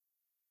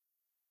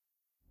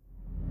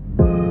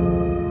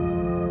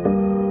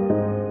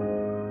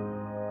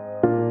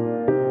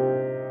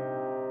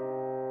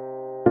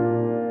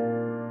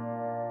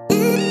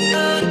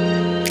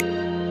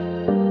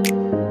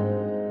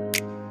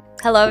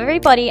Hello,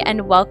 everybody,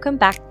 and welcome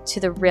back to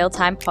the Real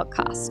Time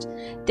Podcast.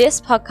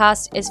 This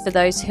podcast is for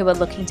those who are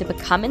looking to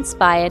become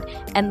inspired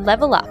and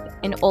level up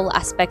in all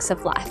aspects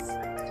of life.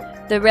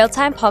 The Real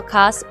Time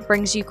Podcast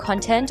brings you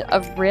content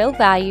of real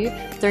value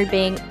through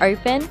being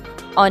open,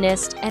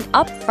 honest, and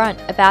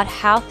upfront about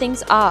how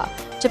things are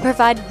to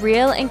provide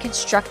real and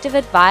constructive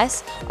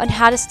advice on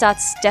how to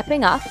start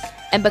stepping up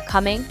and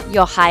becoming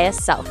your higher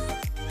self.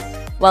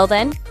 Well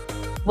then,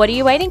 what are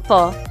you waiting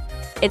for?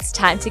 It's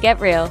time to get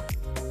real.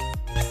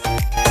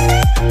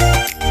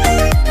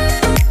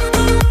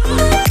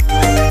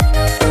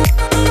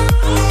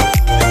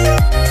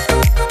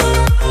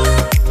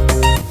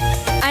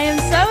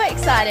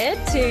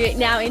 To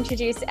now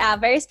introduce our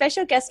very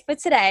special guest for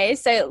today.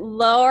 So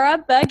Laura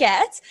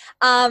Burgett,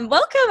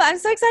 welcome. I'm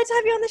so excited to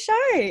have you on the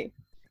show.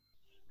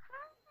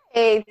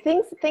 Hey,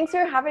 thanks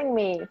for having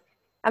me.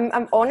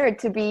 I'm honored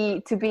to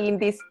be in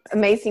this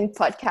amazing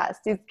podcast.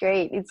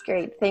 It's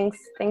great.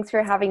 Thanks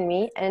for having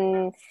me.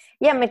 And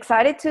yeah, I'm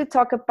excited to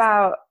talk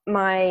about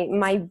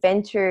my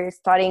venture,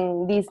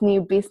 starting this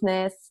new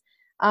business,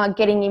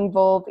 getting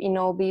involved in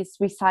all this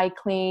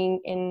recycling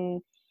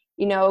and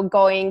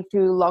going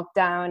through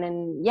lockdown.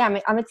 And yeah,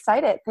 I'm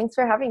excited. Thanks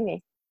for having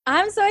me.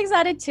 I'm so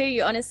excited too.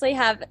 You honestly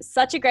have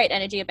such a great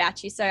energy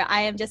about you. So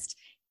I am just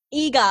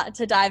eager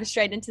to dive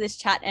straight into this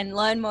chat and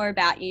learn more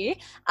about you.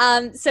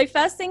 So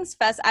first things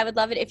first, I would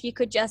love it if you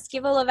could just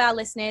give all of our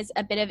listeners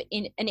a bit of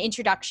an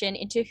introduction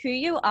into who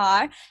you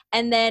are.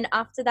 And then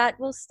after that,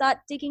 we'll start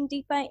digging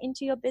deeper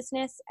into your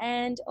business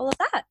and all of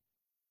that.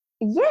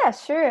 Yeah,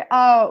 sure.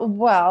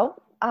 Hello,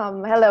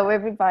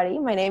 everybody.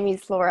 My name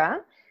is Laura.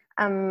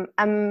 I'm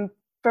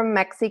from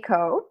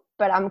Mexico,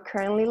 but I'm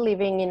currently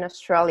living in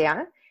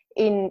Australia,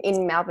 in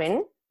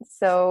Melbourne.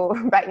 So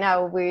right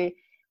now we're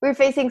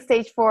facing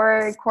stage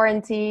 4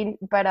 quarantine,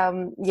 but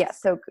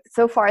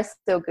so far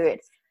so good.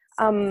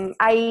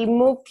 I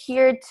moved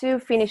here to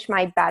finish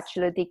my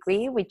bachelor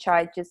degree, which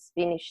I just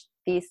finished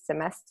this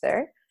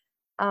semester.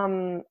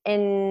 And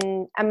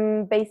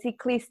I'm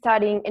basically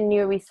studying a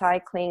new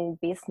recycling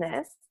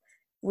business,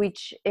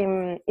 which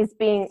is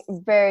being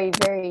very,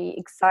 very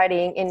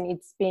exciting, and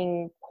it's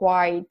been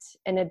quite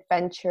an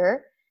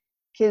adventure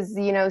because,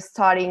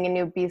 starting a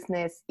new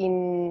business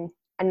in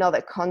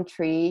another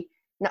country,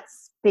 not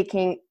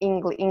speaking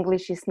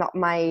English is not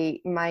my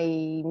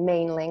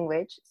main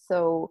language.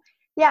 So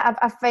yeah,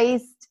 I've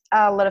faced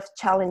a lot of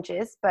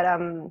challenges, but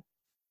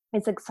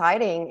it's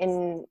exciting,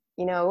 and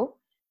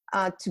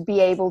to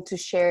be able to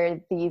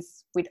share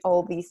these with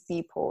all these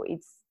people,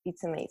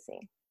 it's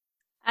amazing.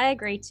 I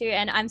agree too.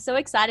 And I'm so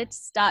excited to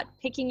start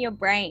picking your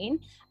brain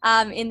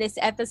in this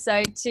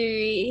episode to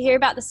hear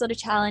about the sort of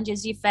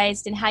challenges you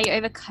faced and how you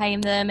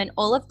overcame them and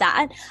all of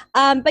that.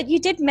 But you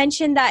did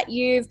mention that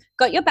you've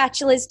got your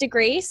bachelor's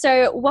degree.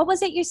 So what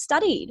was it you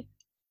studied?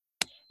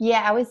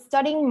 Yeah, I was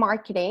studying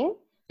marketing.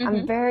 Mm-hmm.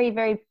 I'm very,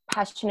 very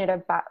passionate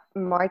about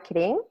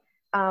marketing.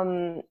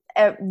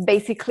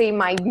 Basically,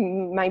 my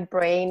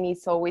brain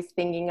is always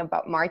thinking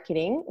about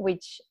marketing,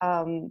 which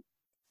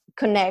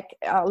connect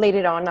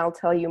later on. I'll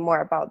tell you more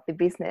about the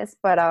business,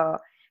 but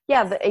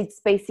it's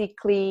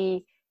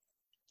basically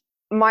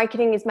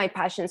marketing is my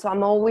passion. So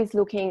I'm always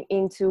looking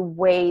into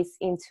ways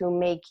into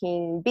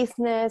making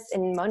business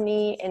and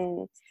money.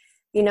 And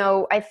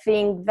I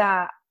think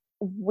that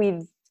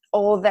with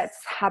all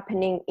that's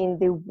happening in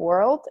the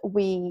world,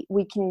 we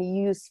can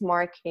use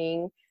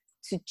marketing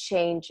to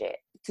change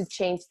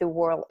the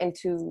world and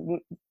to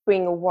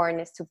bring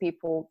awareness to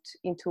people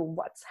into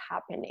what's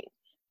happening.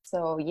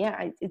 So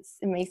yeah, it's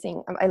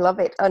amazing. I love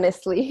it,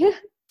 honestly.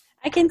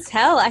 I can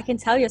tell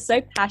you're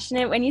so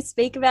passionate when you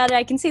speak about it.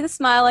 I can see the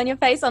smile on your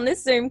face on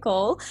this Zoom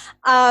call.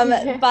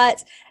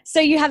 But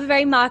so you have a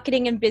very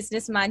marketing and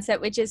business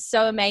mindset, which is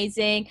so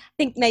amazing. I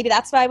think maybe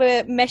that's why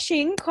we're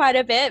meshing quite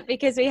a bit,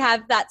 because we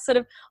have that sort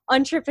of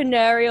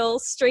entrepreneurial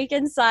streak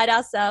inside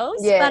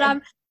ourselves. Yeah.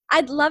 But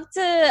I'd love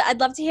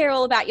to hear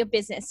all about your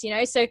business,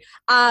 So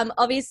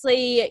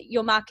obviously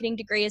your marketing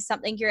degree is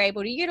something you're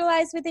able to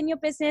utilize within your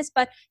business,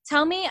 but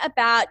tell me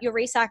about your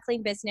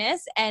recycling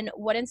business and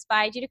what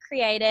inspired you to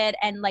create it,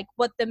 and like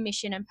what the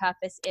mission and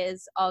purpose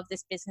is of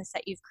this business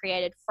that you've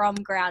created from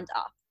ground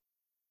up.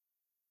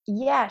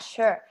 Yeah,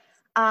 sure.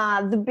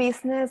 The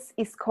business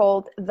is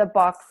called The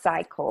Box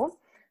Cycle.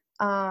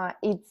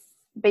 It's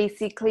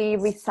basically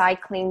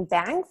recycling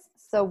banks,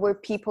 so where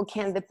people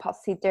can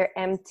deposit their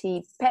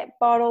empty PET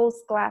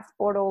bottles, glass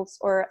bottles,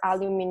 or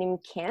aluminum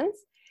cans.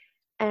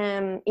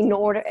 In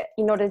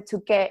order to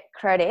get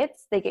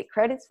credits, they get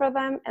credits for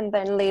them, and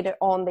then later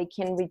on they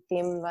can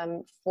redeem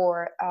them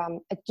for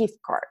a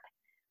gift card.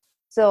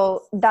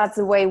 So that's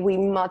the way we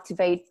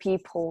motivate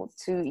people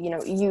to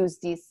use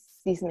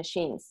these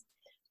machines.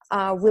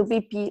 We'll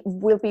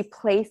be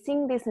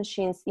placing these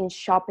machines in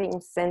shopping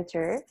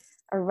centers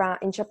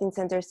around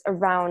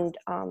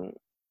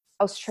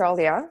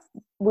Australia.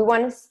 We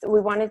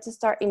wanted to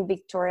start in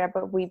Victoria,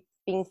 but we've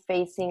been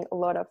facing a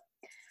lot of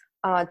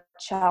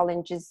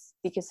challenges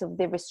because of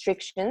the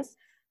restrictions.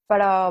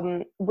 But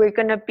we're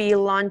gonna be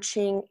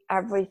launching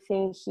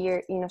everything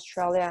here in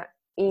Australia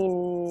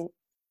in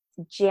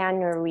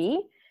January,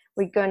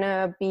 we're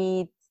gonna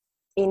be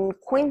in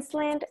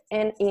Queensland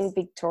and in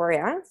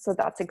Victoria, so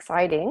that's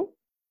exciting.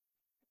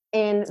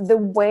 And the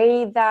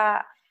way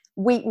that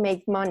we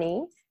make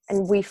money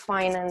and we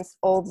finance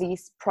all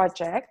these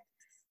projects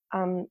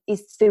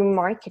is through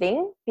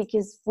marketing,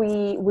 because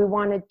we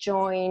want to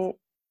join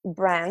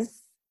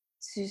brands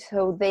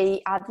so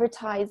they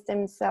advertise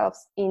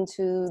themselves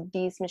into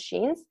these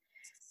machines.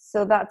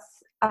 So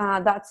that's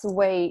the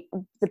way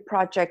the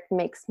project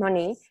makes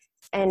money,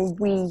 and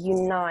we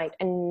unite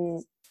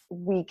and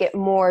we get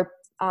more,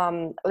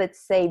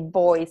 let's say,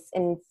 voice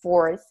and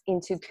force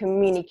into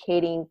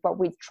communicating what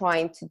we're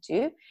trying to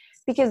do,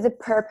 because the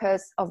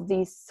purpose of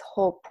this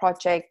whole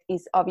project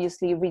is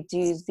obviously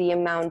reduce the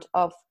amount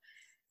of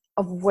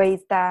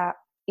waste that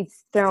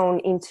it's thrown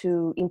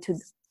into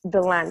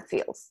the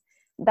landfills.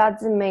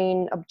 That's the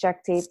main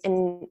objective.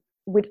 And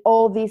with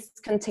all these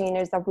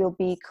containers that we'll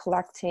be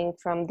collecting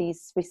from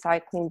these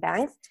recycling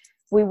banks,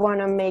 we want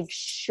to make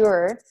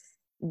sure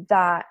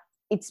that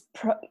it's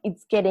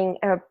getting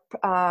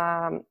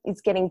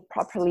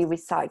properly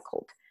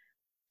recycled.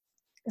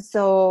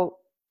 So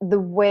the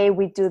way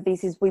we do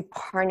this is we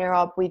partner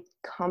up with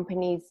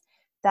companies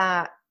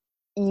that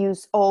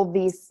use all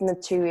these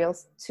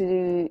materials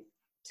to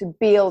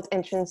build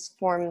and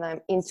transform them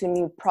into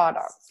new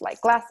products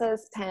like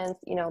glasses, pens.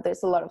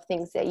 There's a lot of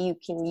things that you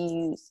can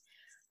use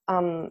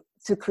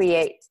to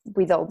create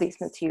with all these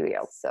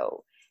materials.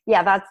 So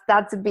yeah,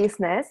 that's a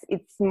business.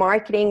 It's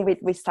marketing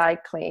with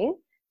recycling.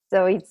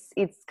 So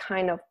it's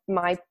kind of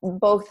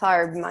both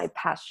are my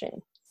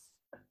passion.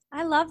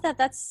 I love that.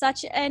 That's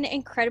such an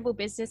incredible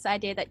business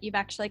idea that you've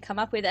actually come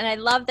up with. And I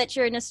love that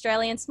you're an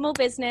Australian small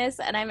business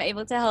and I'm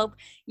able to help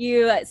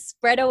you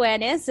spread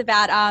awareness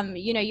about,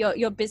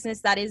 your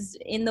business that is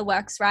in the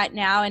works right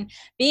now. And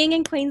being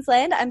in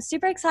Queensland, I'm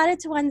super excited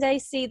to one day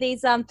see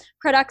these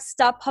products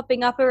start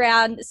popping up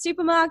around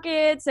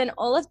supermarkets and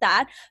all of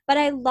that. But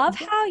I love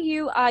how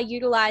you are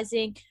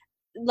utilizing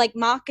like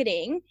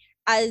marketing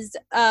as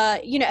a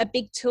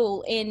big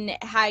tool in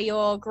how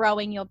you're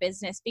growing your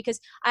business, because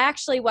I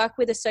actually work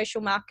with a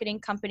social marketing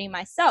company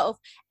myself,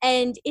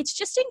 and it's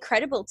just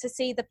incredible to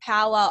see the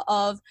power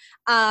of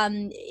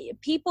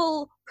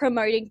people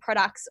promoting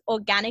products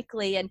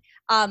organically and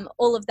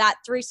all of that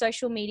through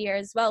social media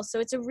as well. So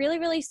it's a really,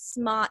 really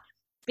smart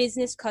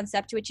business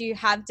concept which you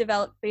have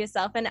developed for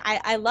yourself, and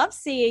I love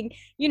seeing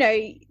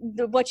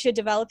what you're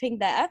developing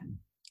there.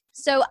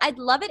 So I'd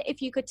love it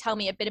if you could tell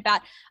me a bit about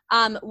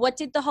what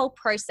did the whole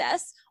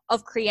process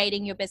of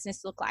creating your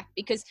business look like?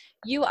 Because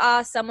you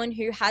are someone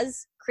who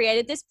has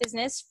created this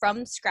business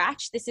from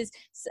scratch. This is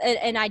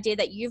an idea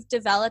that you've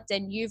developed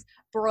and you've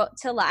brought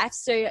to life.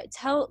 So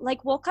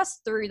walk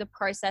us through the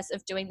process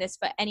of doing this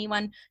for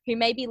anyone who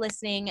may be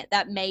listening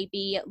that may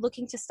be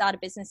looking to start a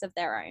business of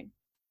their own.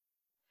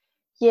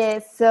 Yeah,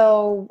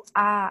 so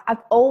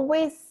I've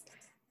always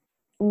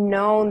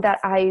known that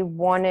I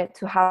wanted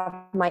to have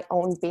my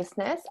own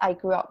business. I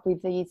grew up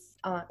with this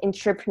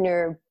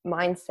entrepreneur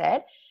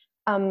mindset,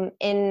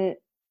 and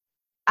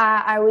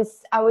I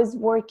was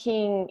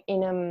working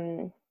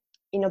in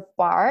a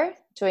bar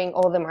doing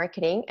all the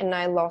marketing, and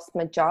I lost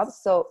my job.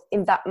 So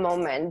in that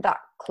moment, that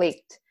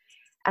clicked,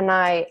 and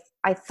I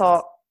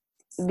thought,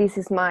 this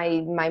is my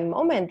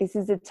moment. This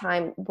is the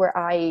time where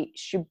I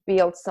should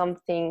build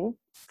something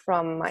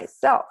from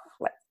myself.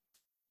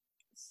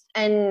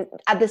 And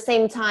at the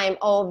same time,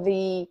 all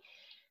the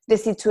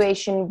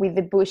situation with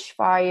the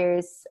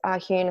bushfires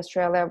here in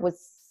Australia was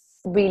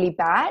really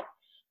bad.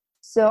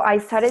 So I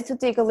started to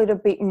dig a little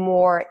bit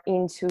more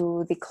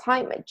into the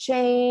climate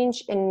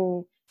change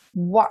and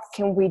what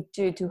can we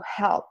do to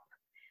help.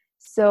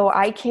 So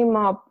I came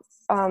up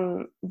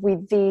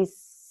with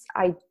this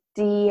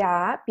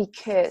idea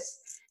because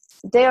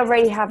they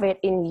already have it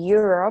in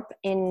Europe,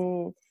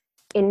 in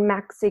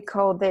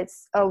Mexico.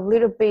 That's a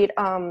little bit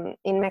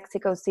in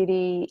Mexico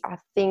City. I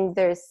think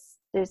there's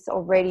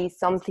already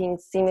something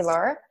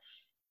similar.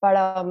 But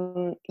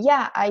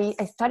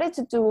I started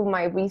to do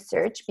my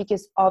research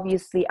because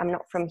obviously I'm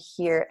not from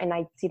here and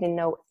I didn't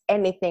know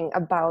anything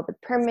about the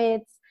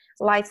permits,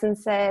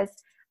 licenses,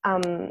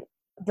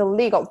 the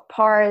legal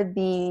part,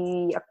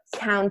 the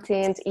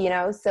accountant,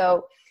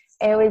 So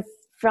it was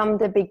from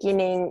the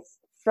beginning,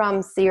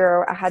 from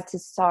zero. I had to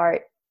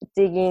start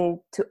digging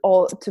to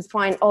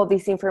find all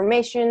this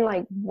information,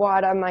 like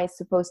what am I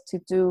supposed to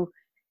do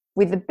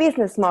with the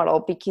business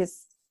model,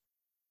 because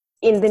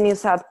in the New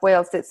South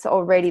Wales it's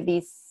already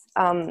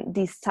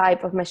these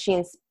type of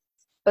machines,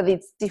 but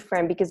it's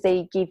different because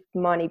they give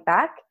money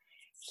back.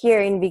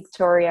 Here in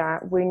Victoria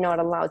we're not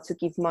allowed to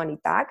give money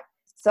back,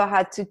 so I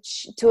had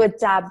to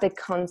adapt the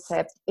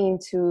concept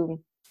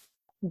into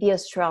the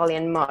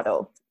Australian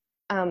model.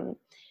 And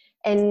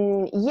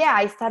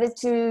I started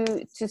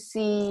to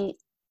see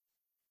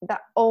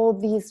that all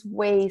these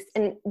ways,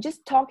 and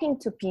just talking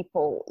to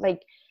people,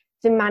 like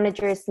the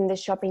managers in the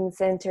shopping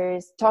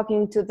centers,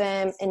 talking to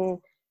them, and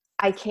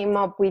I came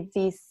up with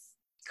this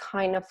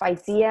kind of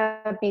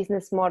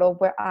business model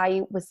where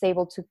I was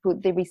able to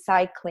put the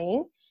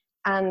recycling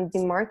and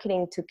the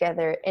marketing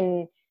together.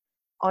 And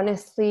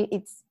honestly,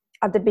 it's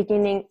at the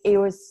beginning, it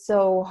was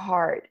so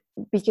hard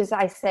because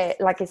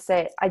like I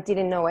said, I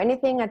didn't know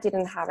anything. I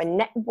didn't have a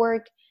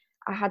network.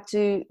 I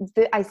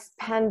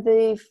spent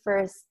the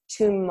first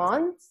 2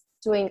 months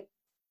doing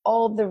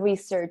all the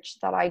research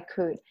that I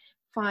could,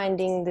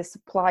 finding the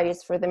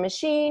suppliers for the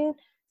machine,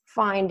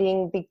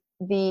 finding the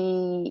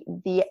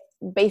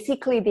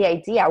basically the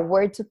idea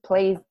where to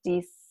place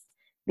these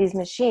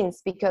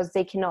machines, because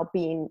they cannot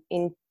be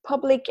in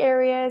public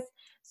areas.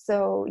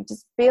 So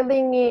just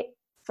building it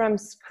from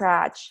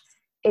scratch,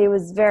 it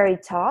was very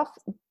tough,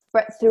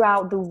 but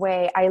throughout the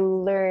way I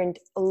learned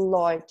a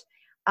lot.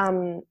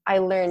 I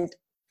learned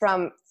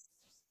from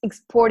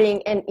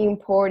exporting and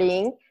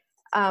importing,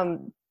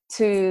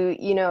 to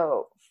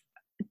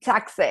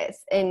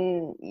taxes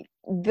and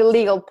the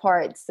legal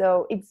part.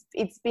 So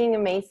it's been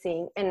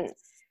amazing, and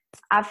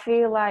I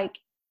feel like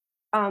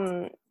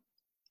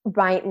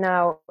right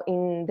now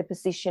in the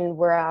position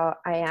where I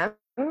am,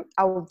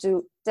 I will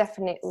do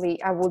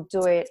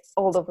it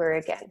all over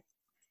again,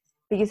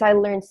 because I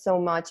learned so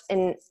much,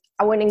 and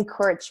I want to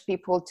encourage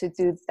people to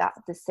do that,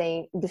 the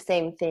same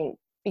thing,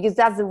 because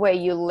that's the way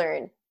you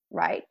learn,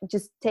 right?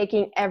 Just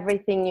taking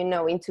everything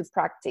into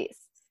practice.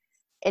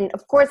 And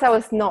of course, I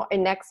was not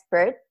an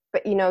expert,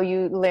 but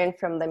you learn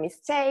from the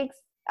mistakes.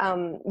 I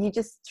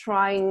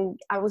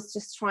was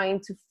just trying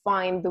to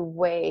find the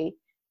way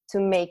to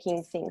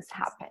making things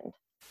happen.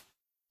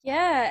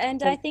 Yeah,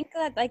 and I And think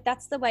that like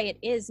that's the way it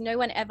is. No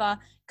one ever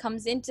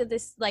comes into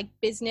this like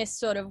business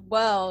sort of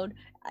world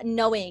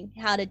knowing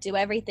how to do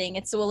everything.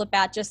 It's all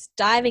about just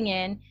diving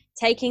in,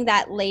 taking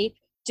that leap,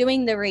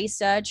 doing the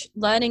research,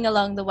 learning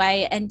along the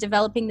way, and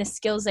developing the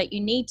skills that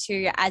you need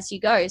to as you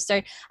go.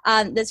 So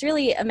that's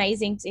really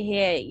amazing to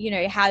hear. You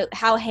know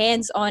how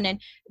hands on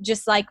and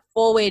just like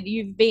forward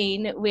you've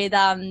been with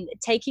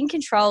taking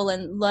control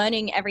and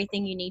learning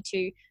everything you need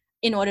to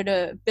in order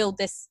to build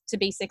this to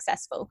be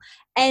successful.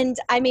 And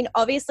I mean,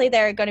 obviously,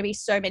 there are going to be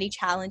so many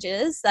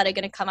challenges that are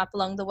going to come up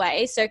along the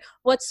way. So,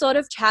 what sort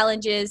of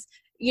challenges,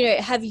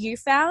 have you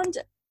found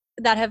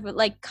that have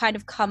like kind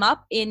of come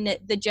up in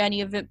the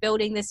journey of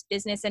building this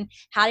business, and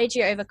how did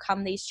you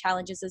overcome these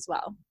challenges as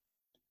well?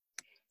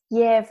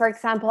 yeah, for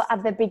example,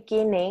 at the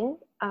beginning,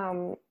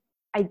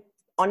 I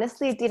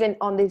honestly didn't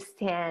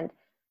understand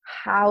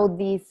how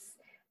this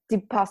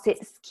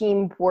deposit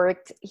scheme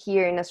worked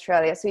here in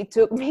Australia. So it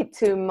took me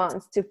 2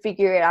 months to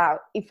figure it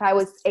out if I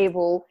was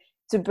able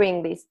to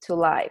bring this to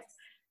life.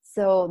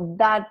 So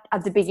that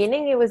at the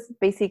beginning, it was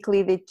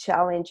basically the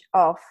challenge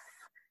of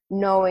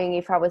knowing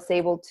if I was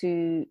able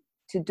to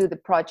do the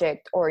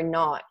project or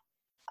not.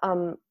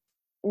 Um,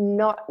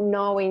 Not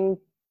knowing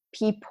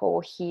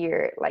people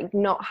here, like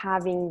not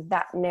having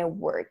that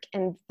network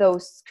and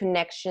those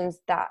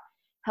connections that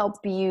help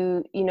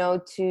you,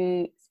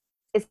 to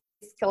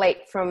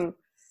escalate from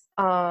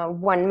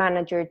one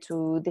manager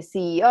to the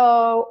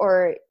CEO,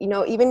 or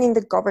even in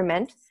the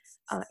government,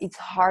 it's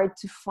hard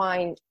to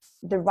find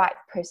the right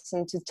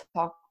person to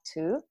talk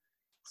to.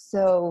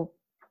 So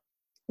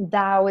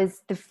that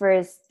was the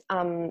first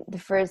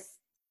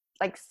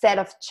like set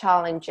of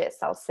challenges,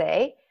 I'll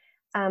say.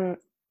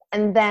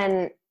 And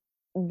then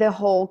the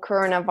whole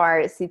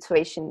coronavirus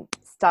situation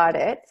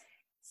started.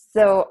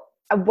 So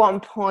at one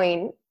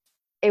point,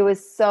 it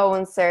was so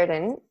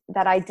uncertain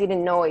that I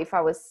didn't know if I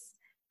was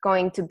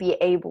going to be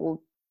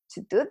able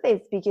to do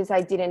this, because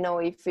I didn't know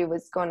if it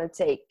was going to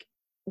take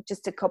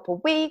just a couple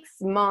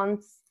weeks,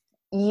 months,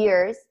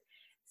 years.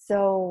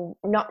 So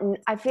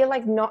I feel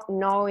like not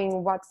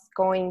knowing what's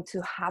going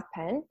to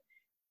happen,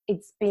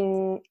 it's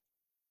been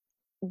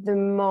the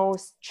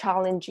most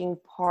challenging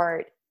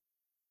part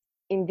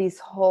in this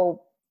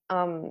whole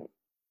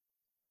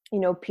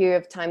period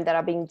of time that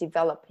I've been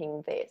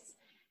developing this.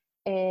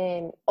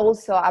 And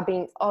also I've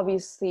been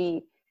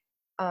obviously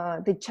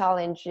the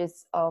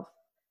challenges of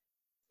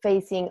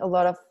facing a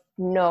lot of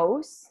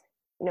no's,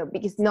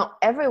 because not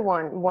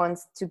everyone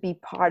wants to be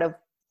part of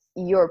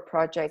your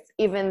project,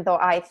 even though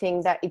I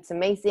think that it's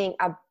amazing.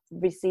 I've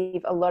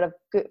received a lot of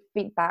good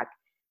feedback,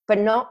 but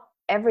not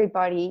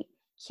everybody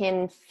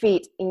can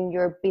fit in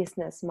your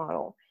business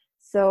model.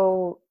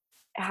 So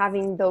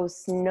having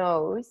those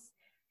no's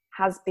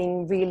has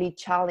been really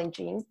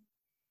challenging,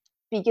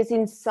 because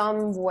in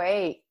some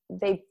way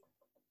they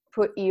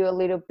put you a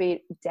little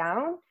bit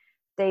down,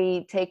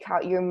 they take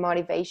out your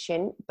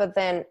motivation, but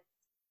then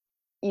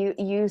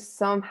you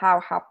somehow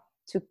have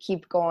to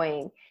keep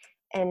going.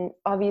 And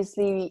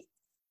obviously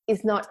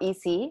it's not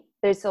easy.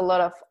 There's a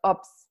lot of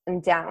ups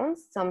and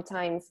downs.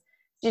 Sometimes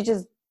you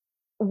just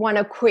want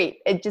to quit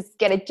and just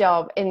get a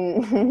job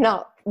and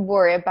not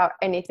worry about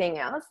anything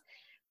else.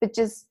 But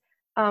just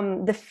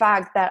the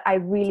fact that I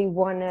really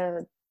want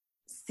to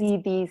see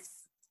these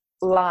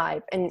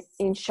live and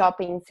in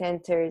shopping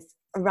centers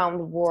around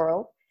the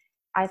world,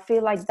 I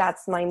feel like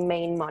that's my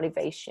main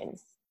motivation.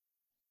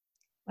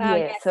 Wow, Yeah,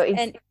 yes. so it's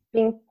And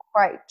been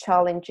quite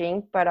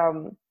challenging, but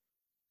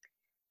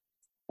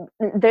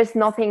there's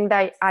nothing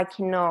that I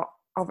cannot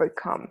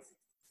overcome.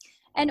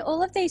 And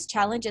all of these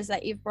challenges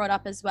that you've brought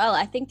up as well,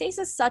 I think these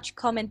are such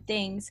common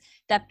things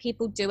that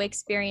people do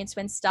experience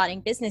when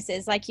starting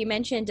businesses. Like you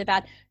mentioned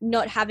about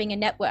not having a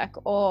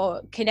network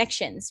or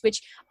connections,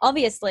 which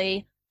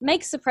obviously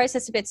makes the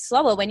process a bit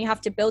slower when you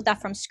have to build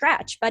that from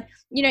scratch. But,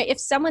 you know, if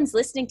someone's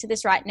listening to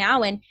this right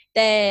now and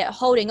they're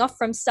holding off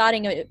from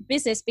starting a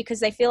business because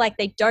they feel like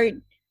they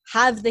don't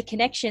have the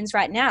connections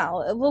right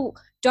now, well,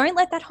 don't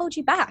let that hold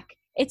you back.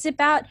 It's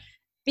about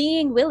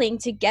being willing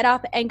to get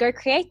up and go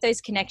create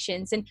those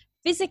connections and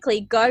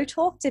physically go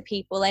talk to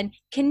people and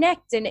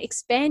connect and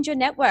expand your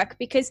network,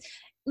 because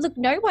look,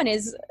 no one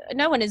is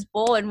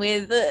born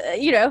with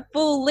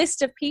full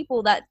list of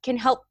people that can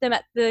help them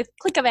at the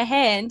click of a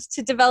hand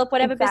to develop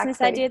whatever business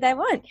idea they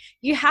want.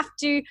 You have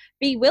to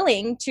be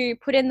willing to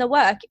put in the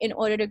work in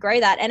order to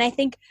grow that. And I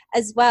think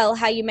as well,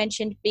 how you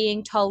mentioned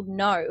being told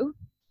no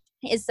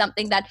is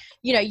something that,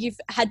 you know, you've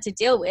had to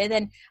deal with.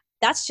 And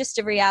that's just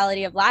a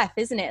reality of life,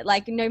 isn't it?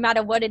 Like, no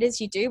matter what it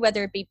is you do,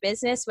 whether it be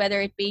business, whether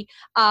it be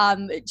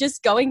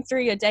just going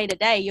through your day to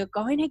day, you're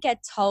going to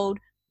get told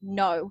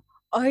no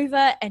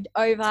over and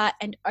over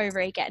and over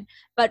again.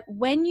 But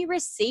when you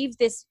receive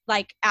this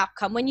like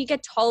outcome, when you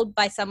get told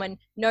by someone,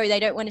 no, they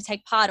don't want to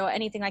take part or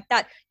anything like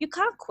that, you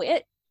can't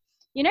quit.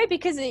 You know,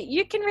 because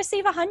you can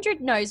receive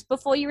 100 no's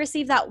before you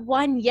receive that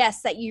one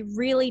yes that you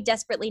really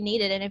desperately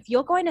needed. And if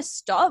you're going to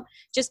stop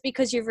just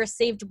because you've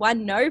received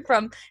one no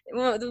from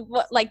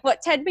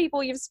what 10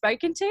 people you've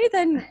spoken to,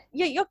 then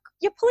you're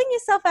pulling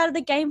yourself out of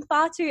the game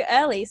far too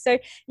early. So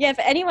yeah, if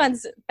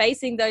anyone's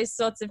facing those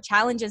sorts of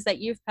challenges that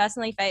you've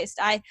personally faced,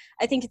 I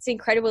think it's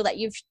incredible that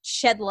you've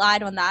shed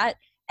light on that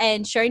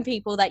and shown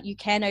people that you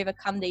can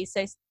overcome these.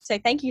 So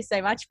thank you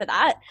so much for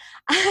that.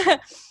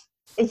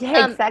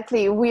 Yeah,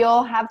 exactly. We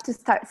all have to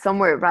start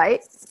somewhere,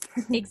 right?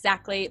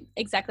 Exactly.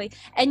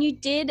 And you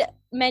did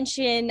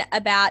mention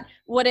about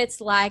what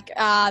it's like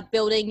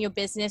building your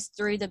business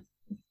through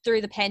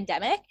the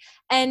pandemic,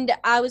 and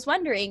I was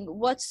wondering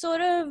what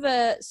sort of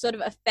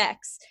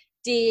effects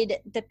did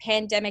the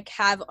pandemic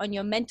have on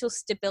your mental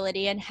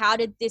stability, and how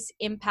did this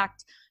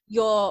impact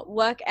your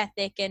work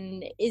ethic,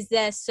 and is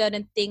there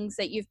certain things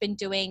that you've been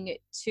doing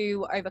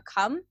to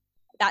overcome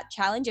that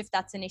challenge if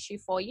that's an issue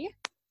for you?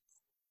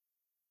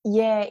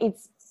 Yeah,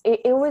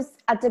 it was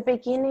at the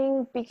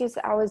beginning because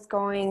I was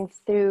going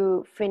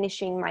through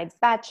finishing my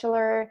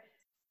bachelor.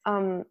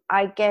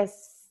 I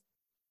guess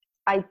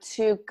I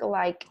took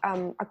like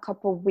a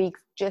couple weeks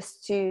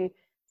just to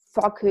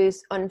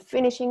focus on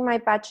finishing my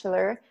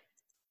bachelor,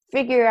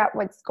 figure out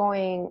what's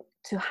going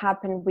to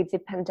happen with the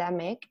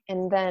pandemic,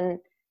 and then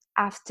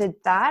after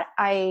that,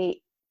 I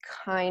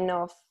kind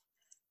of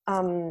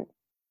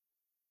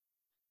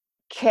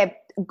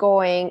kept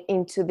going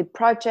into the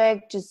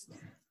project, just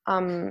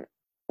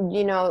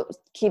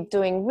keep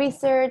doing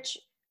research,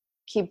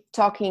 keep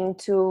talking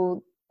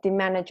to the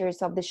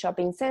managers of the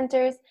shopping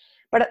centers.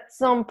 But at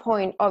some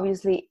point,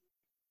 obviously,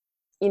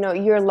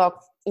 you're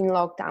locked in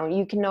lockdown.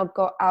 You cannot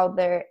go out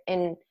there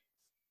and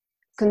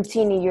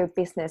continue your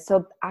business.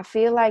 So I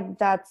feel like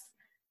that's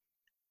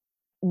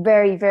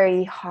very,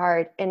 very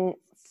hard. And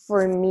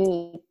for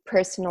me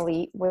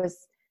personally,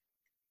 was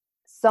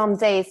some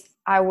days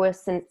I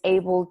wasn't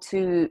able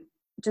to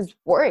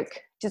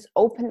just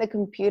open the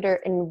computer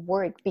and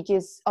work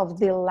because of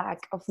the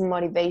lack of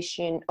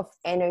motivation, of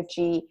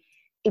energy.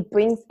 It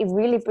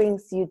really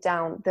brings you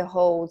down, the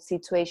whole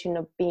situation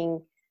of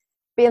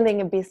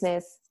building a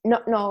business,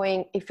 not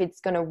knowing if it's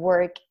going to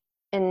work,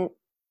 and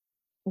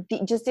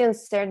just the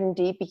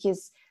uncertainty,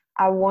 because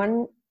I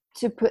want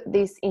to put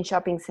this in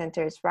shopping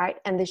centers, right?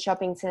 And the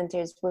shopping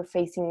centers were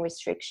facing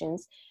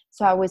restrictions.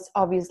 So I was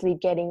obviously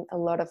getting a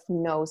lot of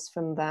no's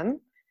from them.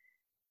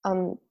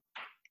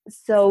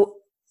 So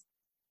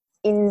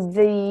in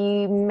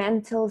the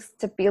mental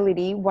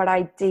stability, what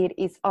I did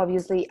is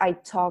obviously I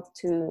talked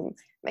to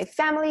my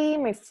family,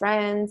 my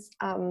friends.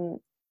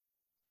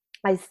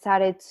 I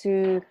started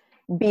to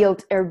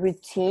build a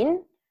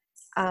routine,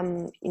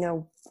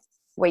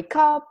 wake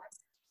up,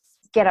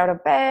 get out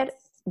of bed,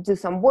 do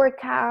some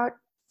workout,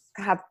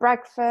 have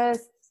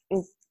breakfast,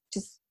 and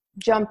just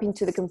jump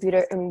into the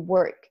computer and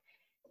work.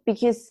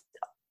 Because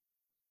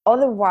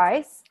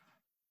otherwise,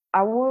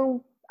 I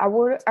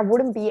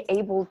wouldn't be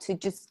able to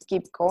just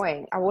keep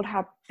going. I would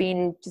have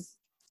been just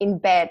in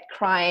bed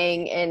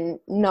crying and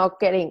not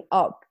getting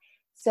up.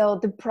 So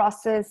the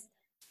process,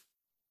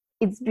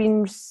 it's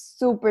been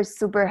super,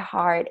 super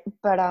hard.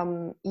 But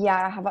I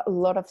have a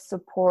lot of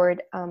support,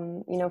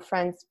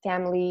 friends,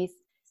 families,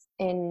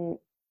 and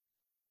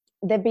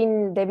they've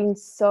been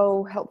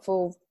so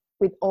helpful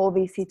with all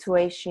this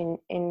situation.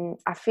 And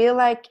I feel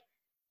like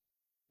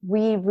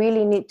we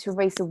really need to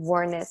raise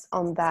awareness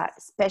on that,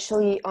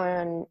 especially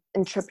on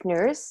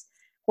entrepreneurs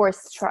who are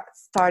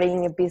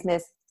starting a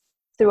business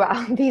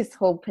throughout this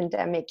whole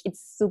pandemic.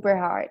 It's super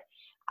hard.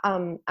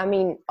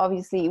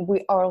 Obviously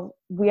we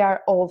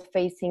are all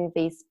facing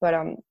this, but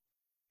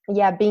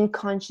being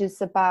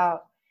conscious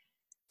about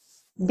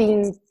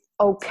being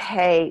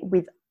okay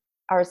with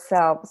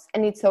ourselves,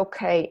 and it's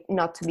okay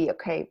not to be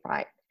okay,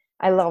 right?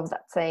 I love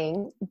that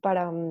saying. But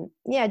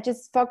yeah,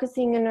 just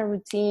focusing on a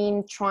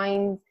routine,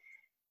 trying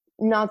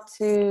not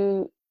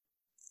to,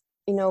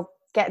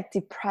 get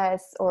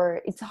depressed,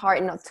 or it's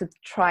hard not to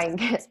try and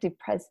get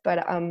depressed,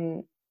 but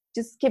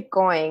just keep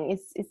going.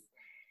 It's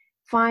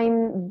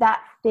find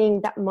that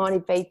thing that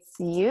motivates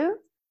you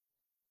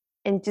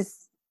and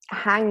just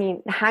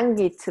hang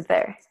it to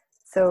there.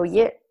 So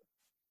yeah.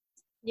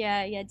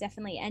 Yeah,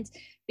 definitely. And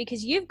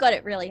because you've got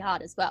it really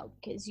hard as well,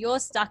 because you're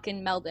stuck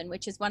in Melbourne,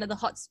 which is one of the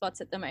hot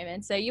spots at the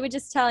moment. So you were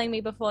just telling me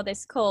before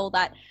this call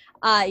that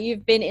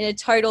you've been in a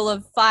total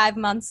of 5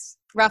 months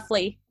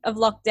roughly of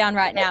lockdown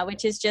right now,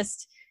 which is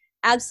just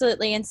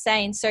absolutely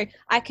insane. So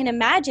I can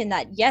imagine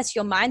that, yes,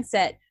 your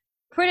mindset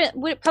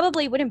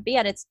probably wouldn't be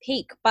at its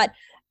peak, but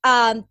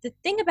the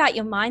thing about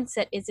your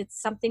mindset is it's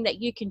something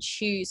that you can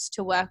choose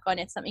to work on.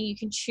 It's something you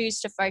can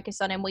choose to focus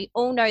on. And we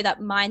all know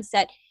that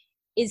mindset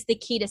is the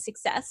key to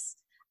success.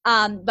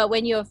 But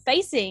when you're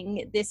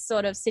facing this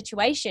sort of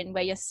situation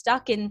where you're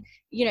stuck in,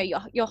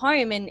 your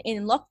home and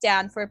in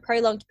lockdown for a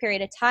prolonged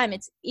period of time,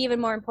 it's even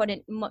more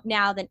important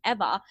now than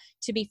ever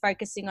to be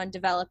focusing on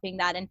developing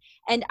that.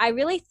 And I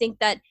really think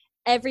that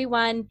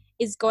everyone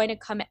is going to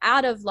come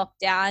out of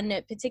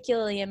lockdown,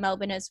 particularly in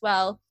Melbourne as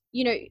well,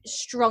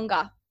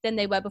 stronger than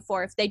they were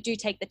before if they do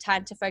take the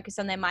time to focus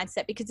on their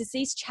mindset, because it's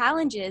these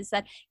challenges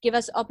that give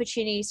us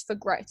opportunities for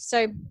growth.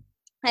 So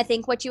I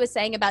think what you were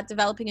saying about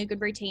developing a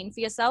good routine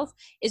for yourself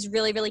is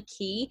really, really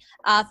key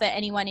for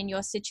anyone in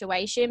your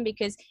situation,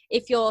 because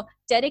if you're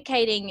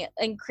dedicating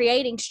and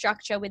creating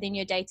structure within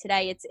your day to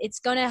day, it's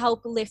going to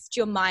help lift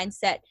your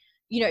mindset,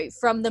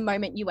 from the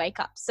moment you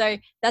wake up. So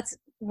that's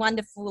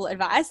wonderful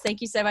advice. Thank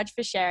you so much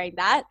for sharing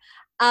that.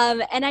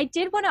 And I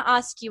did want to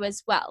ask you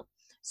as well.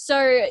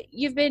 So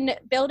you've been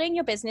building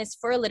your business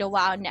for a little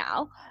while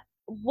now.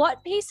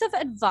 What piece of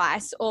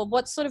advice or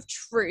what sort of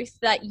truth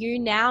that you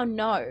now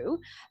know,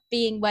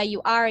 being where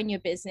you are in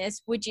your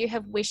business, would you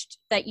have wished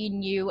that you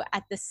knew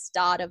at the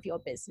start of your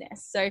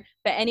business? So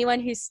for anyone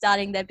who's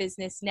starting their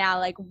business now,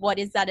 like, what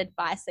is that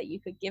advice that you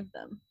could give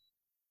them?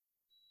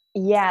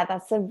 Yeah,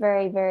 that's a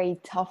very, very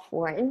tough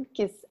one,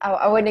 because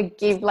I want to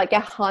give like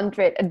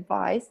 100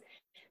 advice,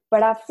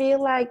 but I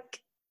feel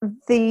like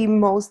the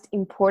most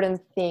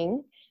important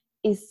thing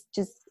is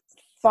just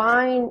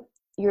find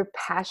your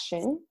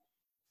passion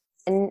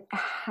and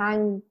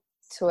hang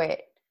to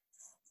it.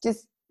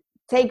 Just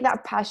take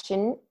that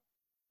passion,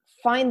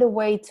 find a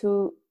way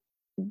to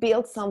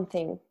build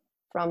something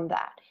from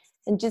that,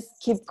 and just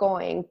keep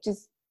going.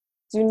 Just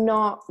do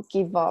not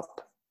give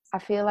up. I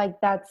feel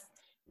like that's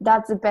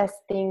the best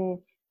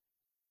thing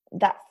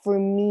that for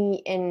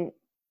me and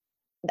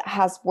that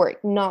has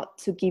worked, not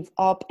to give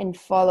up and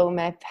follow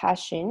my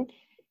passion.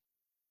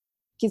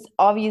 Because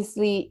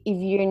obviously if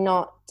you're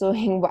not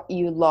doing what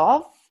you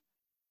love,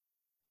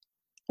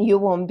 you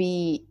won't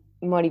be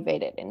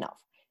motivated enough.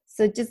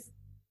 So just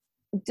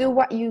do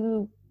what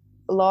you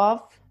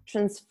love,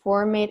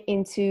 transform it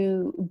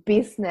into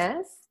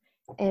business,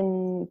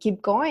 and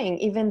keep going.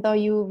 Even though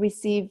you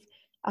receive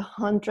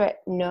 100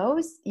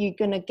 no's, you're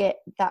gonna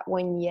get that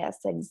one yes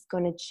that is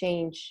gonna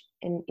change,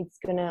 and it's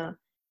gonna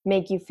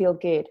make you feel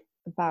good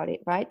about it,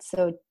 right?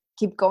 So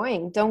keep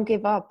going, don't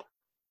give up.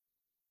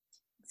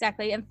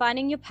 Exactly. And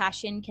finding your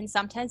passion can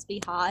sometimes be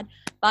hard,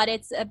 but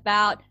it's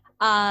about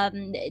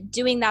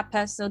doing that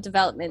personal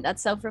development, that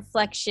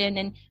self-reflection,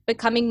 and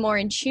becoming more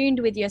in tuned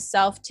with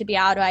yourself to be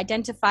able to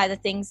identify the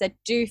things that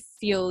do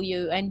fuel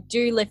you and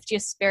do lift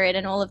your spirit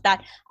and all of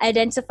that.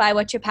 Identify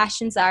what your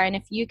passions are. And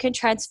if you can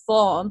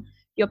transform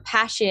your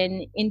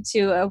passion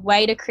into a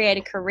way to create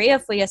a career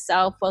for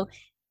yourself, well,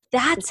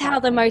 that's how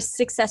the most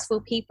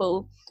successful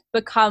people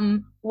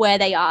become where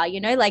they are,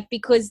 like,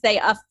 because they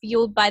are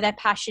fueled by their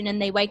passion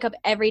and they wake up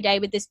every day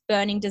with this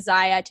burning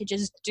desire to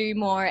just do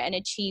more and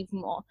achieve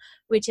more,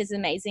 which is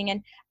amazing.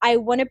 And I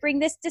want to bring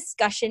this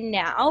discussion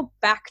now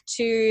back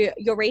to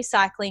your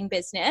recycling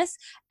business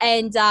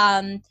and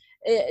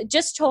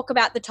just talk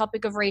about the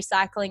topic of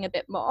recycling a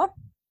bit more.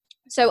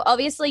 So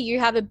obviously you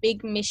have a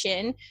big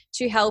mission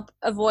to help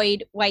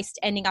avoid waste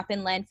ending up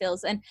in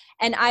landfills.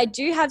 And I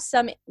do have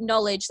some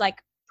knowledge,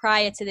 like,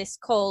 prior to this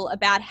call,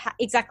 about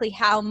exactly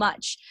how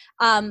much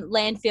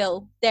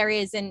landfill there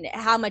is and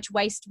how much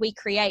waste we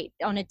create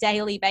on a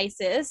daily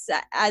basis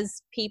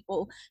as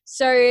people.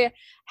 So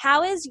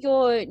how is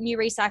your new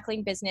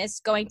recycling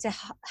business going to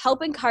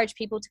help encourage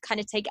people to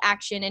kind of take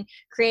action and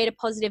create a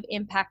positive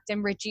impact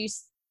and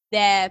reduce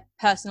their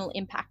personal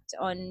impact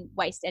on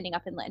waste ending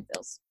up in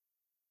landfills?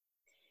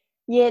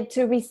 Yeah,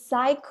 to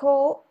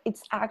recycle,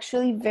 it's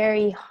actually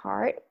very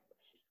hard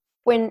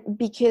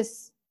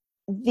because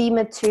the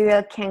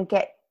material can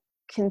get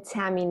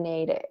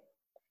contaminated.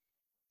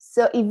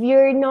 So if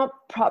you're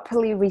not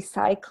properly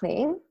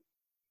recycling,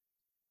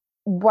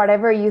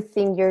 whatever you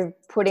think you're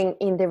putting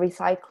in the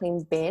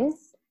recycling bin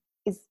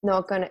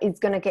it's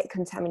gonna get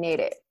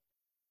contaminated.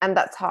 And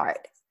that's hard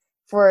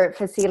for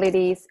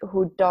facilities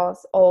who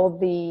does all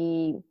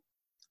the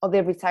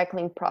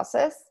recycling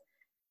process.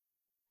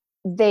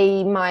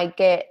 They might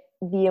get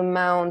the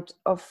amount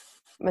of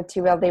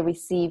material they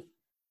receive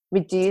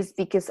reduce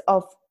because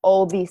of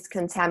all these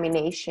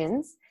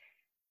contaminations.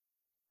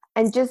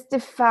 And just the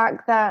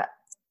fact that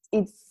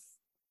it's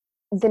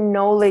the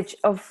knowledge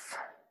of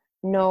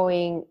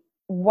knowing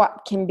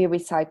what can be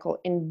recycled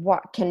and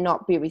what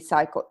cannot be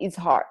recycled is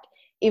hard,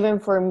 even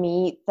for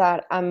me,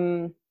 that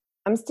I'm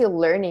still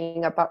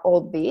learning about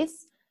all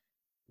this.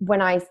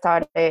 When I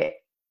started,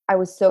 I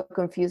was so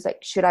confused,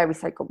 like, should I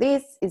recycle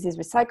this? Is this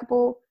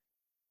recyclable?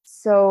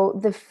 So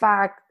the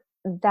fact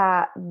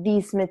that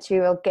this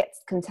material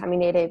gets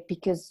contaminated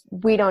because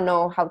we don't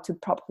know how to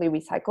properly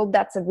recycle,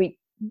 that's a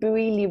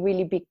really,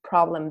 really big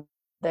problem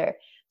there.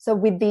 So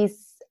with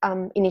this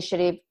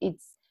initiative,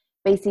 it's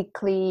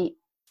basically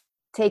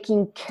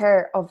taking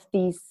care of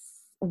this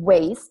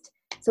waste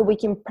so we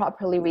can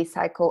properly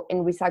recycle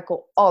and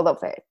recycle all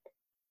of it.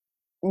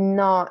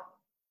 Not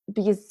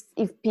because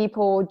if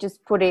people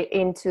just put it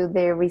into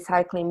their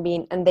recycling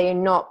bin and they're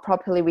not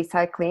properly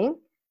recycling,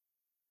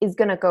 it's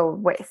gonna go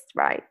waste,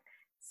 right?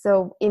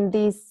 So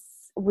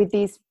with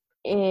this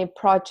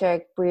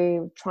project,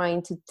 we're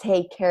trying to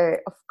take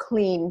care of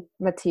clean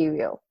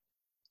material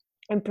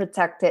and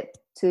protect it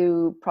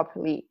to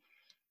properly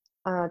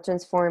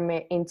transform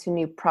it into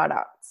new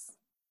products.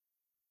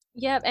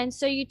 Yep. And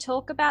so you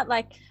talk about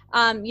like,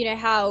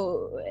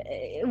 how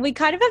we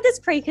kind of have this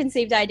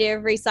preconceived idea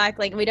of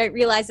recycling. We don't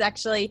realize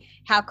actually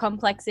how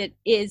complex it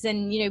is.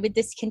 And, with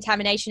this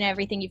contamination and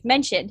everything you've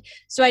mentioned.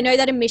 So I know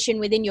that a mission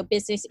within your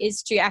business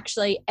is to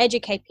actually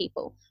educate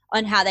people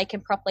on how they can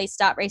properly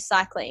start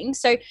recycling.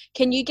 So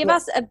can you give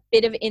us a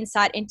bit of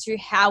insight into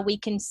how we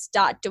can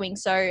start doing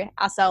so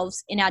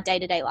ourselves in our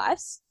day-to-day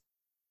lives?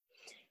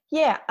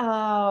 Yeah,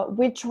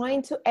 we're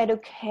trying to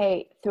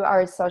educate through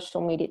our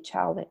social media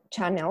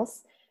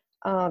channels.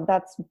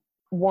 That's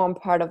one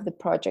part of the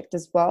project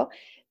as well.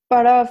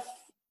 But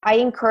I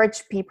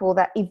encourage people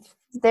that if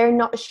they're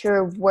not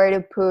sure where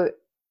to put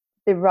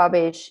the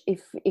rubbish,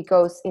 if it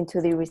goes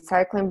into the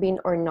recycling bin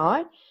or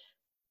not,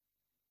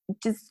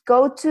 just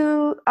go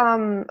to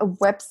a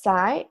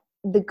website.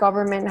 The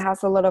government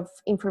has a lot of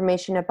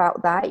information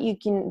about that.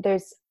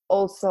 There's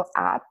also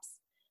apps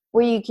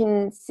where you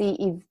can see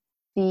if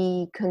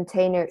the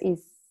container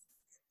is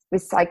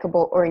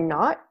recyclable or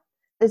not.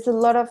 There's a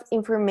lot of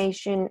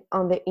information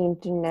on the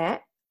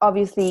internet.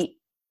 Obviously,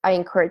 I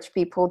encourage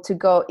people to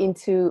go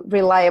into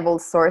reliable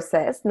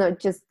sources, not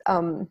just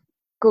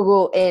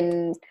Google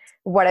and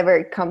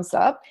whatever comes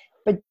up,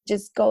 but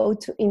just go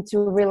into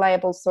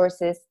reliable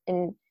sources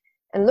and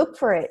look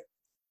for it.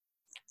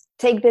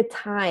 Take the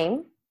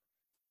time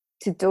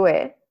to do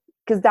it,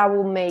 because that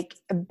will make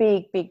a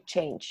big, big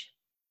change.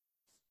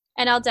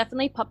 And I'll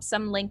definitely pop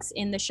some links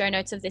in the show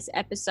notes of this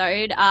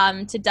episode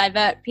to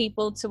divert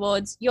people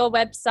towards your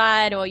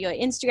website or your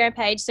Instagram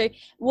page. So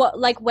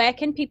where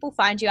can people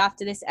find you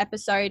after this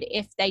episode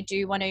if they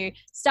do want to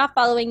start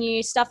following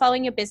you, start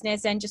following your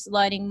business and just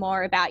learning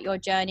more about your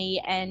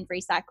journey and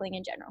recycling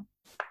in general?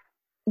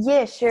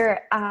 Yeah, sure.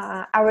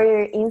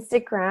 Our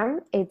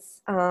Instagram,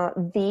 it's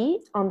the_box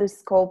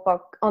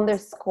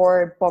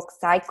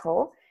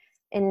cycle.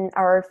 And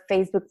our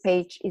Facebook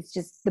page is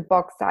just the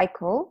box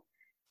cycle.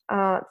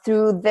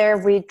 Through there,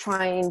 we're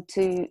trying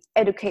to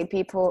educate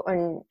people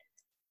on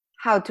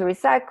how to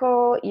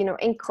recycle,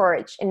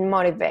 encourage and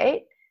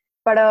motivate.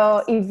 But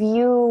if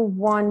you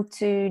want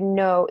to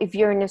know, if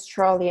you're in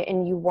Australia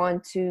and you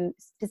want to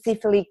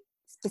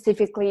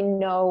specifically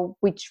know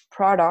which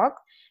product,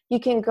 you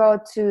can go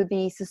to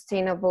the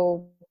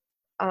Sustainable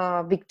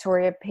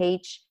Victoria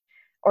page,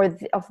 or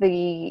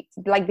the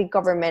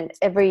government.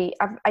 I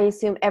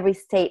assume every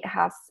state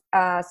has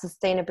a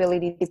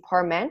sustainability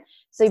department.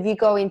 So if you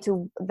go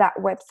into that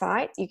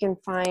website, you can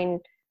find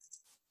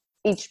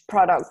each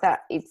product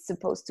that it's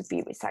supposed to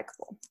be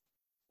recyclable.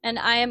 And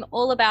I am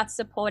all about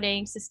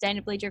supporting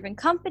sustainably driven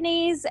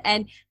companies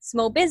and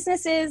small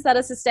businesses that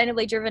are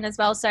sustainably driven as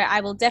well. So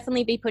I will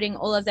definitely be putting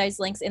all of those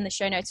links in the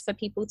show notes for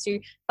people to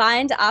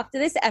find after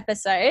this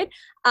episode.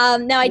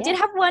 Now, I did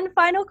have one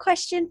final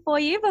question for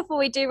you before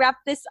we do wrap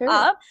this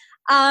up.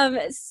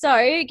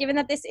 So given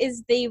that this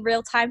is the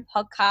Real Time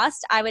podcast,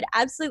 I would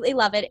absolutely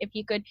love it if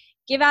you could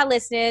give our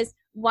listeners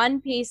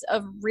one piece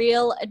of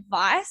real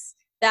advice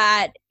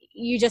that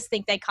you just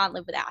think they can't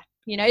live without.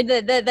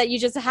 That you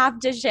just have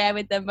to share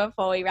with them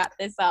before we wrap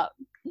this up.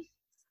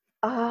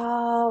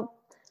 I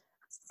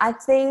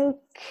think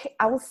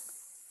I would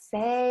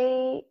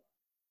say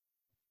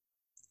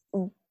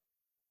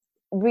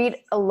read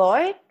a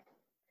lot,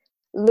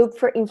 look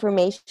for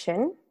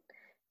information,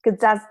 because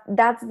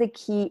that's the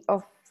key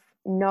of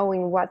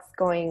knowing what's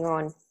going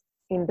on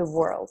in the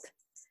world.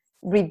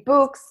 Read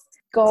books,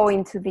 go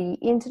into the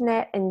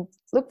internet and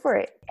look for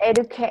it.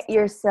 Educate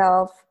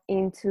yourself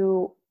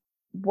into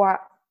what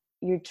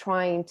you're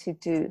trying to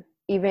do,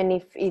 even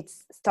if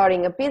it's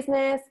starting a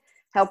business,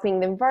 helping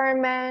the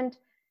environment,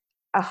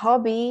 a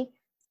hobby.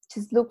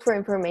 Just look for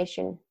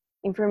information.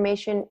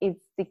 Information is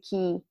the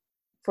key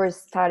for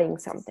starting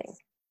something.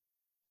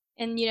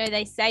 And, you know,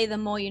 they say the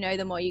more you know,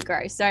 the more you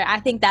grow. So I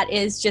think that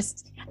is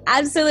just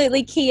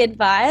absolutely key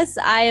advice.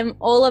 I am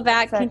all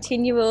about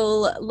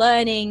continual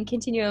learning,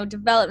 continual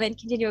development,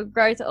 continual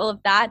growth, all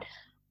of that.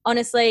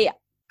 Honestly,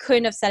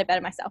 couldn't have said it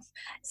better myself.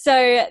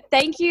 So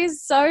thank you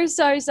so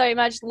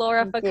much,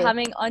 Laura, for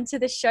coming onto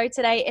the show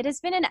today. It has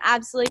been an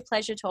absolute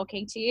pleasure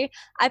talking to you.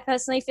 I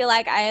personally feel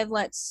like I have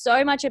learned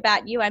so much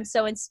about you. I'm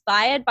so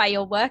inspired by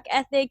your work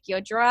ethic,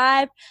 your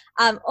drive,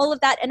 all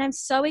of that. And I'm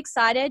so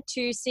excited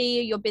to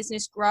see your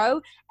business grow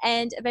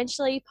and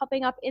eventually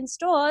popping up in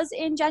stores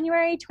in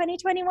January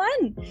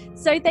 2021.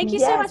 So thank you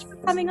so much for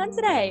coming on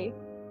today.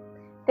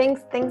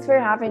 Thanks for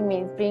having me.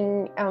 It's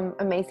been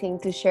amazing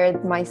to share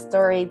my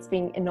story. It's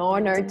been an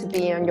honor to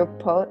be on your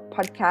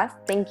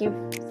podcast. Thank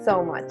you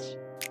so much.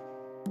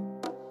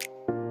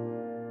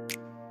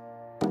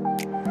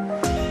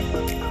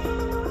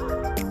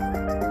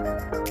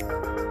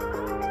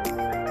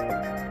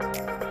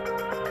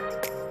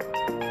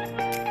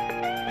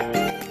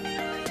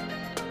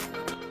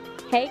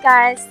 Hey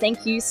guys,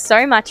 thank you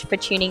so much for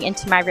tuning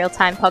into my Real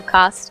Time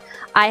podcast.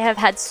 I have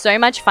had so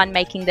much fun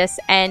making this,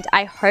 and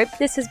I hope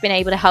this has been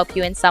able to help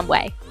you in some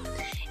way.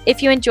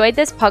 If you enjoyed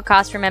this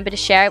podcast, remember to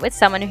share it with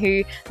someone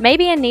who may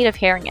be in need of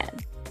hearing it.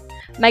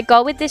 My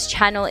goal with this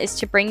channel is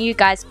to bring you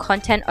guys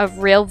content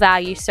of real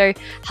value, so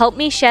help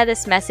me share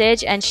this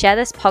message and share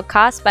this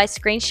podcast by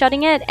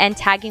screenshotting it and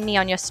tagging me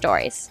on your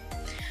stories.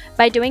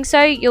 By doing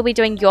so, you'll be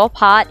doing your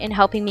part in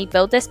helping me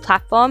build this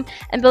platform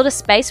and build a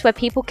space where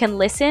people can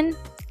listen,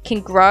 can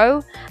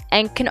grow,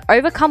 and can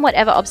overcome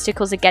whatever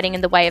obstacles are getting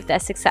in the way of their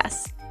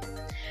success.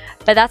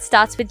 But that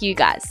starts with you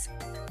guys.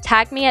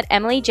 Tag me at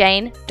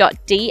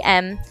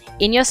emilyjane.dm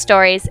in your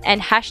stories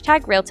and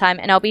hashtag realtime,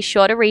 and I'll be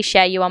sure to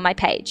reshare you on my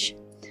page.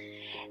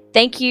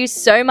 Thank you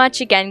so much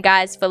again,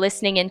 guys, for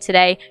listening in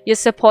today. Your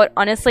support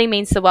honestly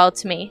means the world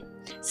to me.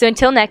 So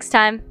until next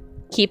time,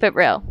 keep it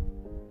real.